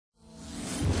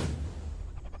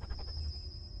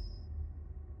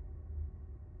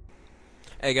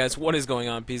Hey guys, what is going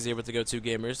on? PEEZY here with the Go-To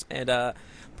Gamers, and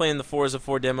playing the Forza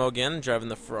 4 demo again, driving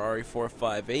the Ferrari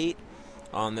 458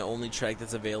 on the only track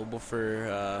that's available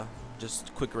for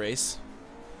just quick race.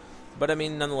 But I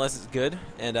mean, nonetheless, it's good.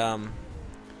 And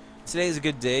today is a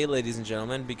good day, ladies and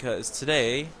gentlemen, because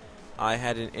today I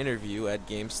had an interview at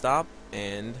Gamestop,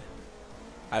 and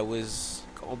I was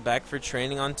called back for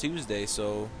training on Tuesday.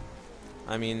 So,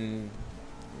 I mean,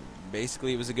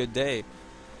 basically, it was a good day.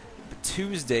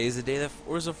 Tuesday is the day that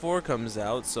Forza 4 comes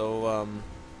out, so I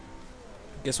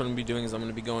guess what I'm going to be doing is I'm going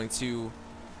to be going to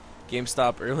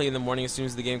GameStop early in the morning as soon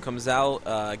as the game comes out,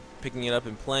 picking it up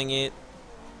and playing it,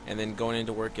 and then going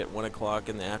into work at 1 o'clock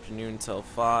in the afternoon until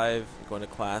 5, going to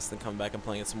class, then come back and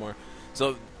playing it some more.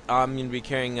 So I'm going to be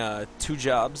carrying 2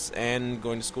 jobs and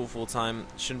going to school full time.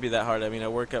 Shouldn't be that hard. I mean, I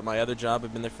work at my other job.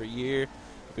 I've been there for a year.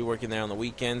 I'll be working there on the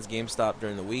weekends, GameStop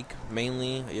during the week,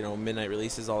 mainly, you know, midnight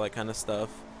releases, all that kind of stuff.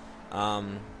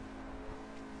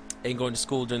 And going to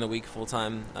school during the week full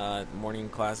time, morning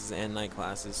classes and night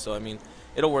classes. So I mean,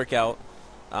 it'll work out.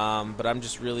 But I'm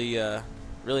just really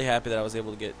happy that I was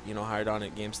able to get hired on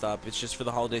at GameStop. It's just for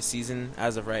the holiday season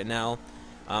as of right now.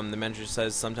 The manager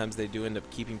says sometimes they do end up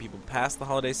keeping people past the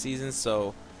holiday season.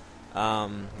 So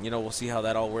we'll see how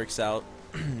that all works out,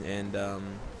 and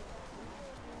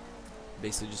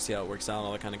basically just see how it works out and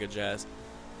all that kind of good jazz.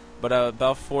 But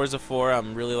about Forza 4,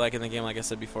 I'm really liking the game. Like I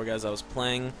said before, guys, I was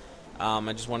playing.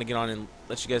 I just want to get on and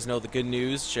let you guys know the good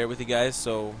news, share it with you guys.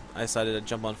 So I decided to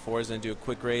jump on Forza and do a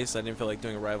quick race. I didn't feel like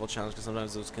doing a rival challenge because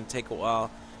sometimes those can take a while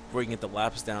before you can get the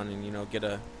laps down and get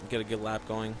a good lap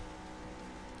going.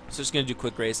 So just gonna do a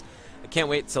quick race. I can't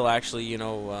wait till actually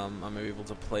I'm able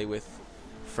to play with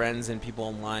friends and people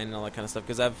online and all that kind of stuff,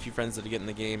 because I have a few friends that are getting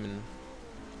the game, and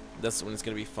that's when it's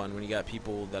gonna be fun, when you got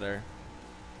people that are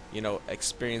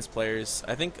experienced players.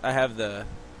 I think I have the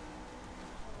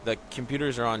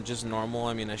computers are on just normal.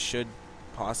 I mean, I should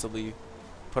possibly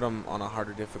put them on a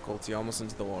harder difficulty. Almost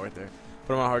into the wall right there.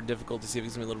 Put them on a hard difficulty, see if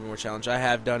it's gonna be a little bit more challenge. I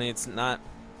have done it. It's not.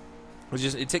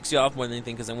 It takes you off more than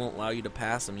anything because it won't allow you to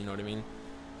pass them. You know what I mean?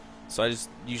 So I just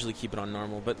usually keep it on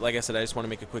normal. But like I said, I just want to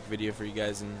make a quick video for you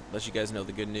guys and let you guys know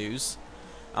the good news.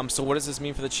 So what does this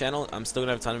mean for the channel? I'm still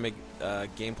gonna have time to make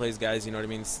gameplays, guys. You know what I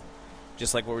mean?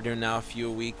 Just like what we're doing now, a few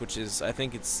a week, which is, I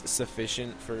think it's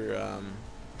sufficient for a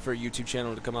YouTube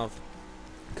channel to come out with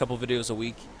a couple videos a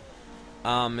week.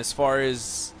 As far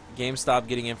as GameStop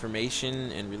getting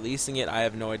information and releasing it, I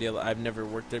have no idea. I've never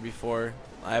worked there before.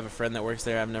 I have a friend that works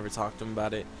there. I've never talked to him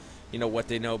about it. What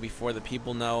they know before the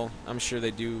people know. I'm sure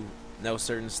they do know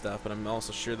certain stuff, but I'm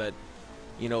also sure that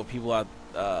people out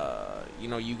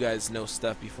you guys know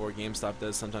stuff before GameStop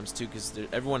does sometimes too, because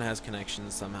everyone has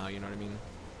connections somehow. You know what I mean?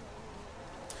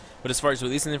 But as far as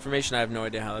releasing information, I have no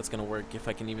idea how that's going to work, if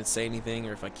I can even say anything,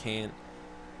 or if I can't.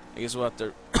 I guess we'll have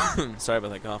to... sorry about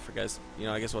that cough, guys.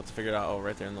 I guess we'll have to figure it out. Oh,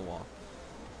 right there in the wall.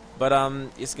 But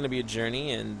it's going to be a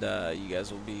journey, and you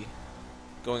guys will be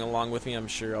going along with me. I'm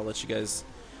sure I'll let you guys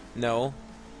know,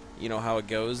 how it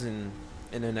goes in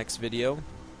the next video.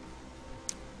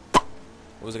 What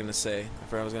was I going to say? I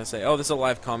forgot what I was going to say. Oh, this is a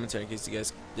live commentary, in case you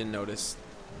guys didn't notice.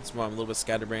 That's why I'm a little bit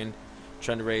scatterbrained.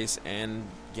 Trying to race and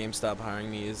GameStop hiring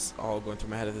me is all going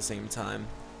through my head at the same time.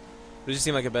 But it just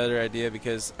seemed like a better idea,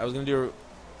 because I was gonna do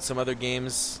some other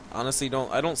games. Honestly,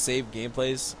 I don't save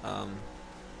gameplays.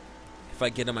 If I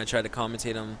get them, I try to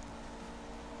commentate them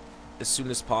as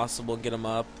soon as possible, get them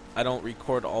up. I don't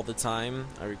record all the time.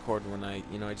 I record when I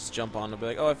just jump on and be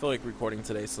like, oh, I feel like recording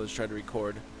today, so let's try to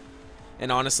record.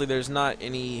 And honestly, there's not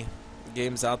any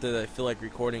games out there that I feel like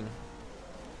recording.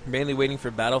 Mainly waiting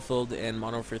for Battlefield and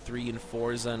Modern Warfare 3 and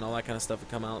Forza and all that kind of stuff to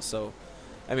come out. So,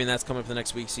 I mean, that's coming up the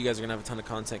next week, so you guys are going to have a ton of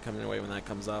content coming your way when that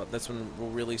comes out. That's when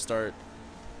we'll really start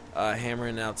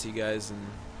hammering it out to you guys, and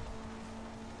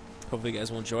hopefully you guys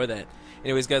will enjoy that.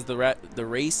 Anyways, guys, the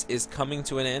race is coming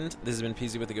to an end. This has been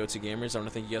PEEZY with the Go-To Gamers. I want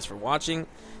to thank you guys for watching.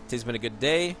 Today's been a good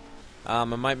day. I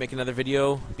might make another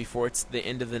video before it's the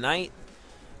end of the night.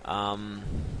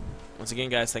 Once again,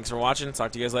 guys, thanks for watching.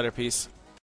 Talk to you guys later. Peace.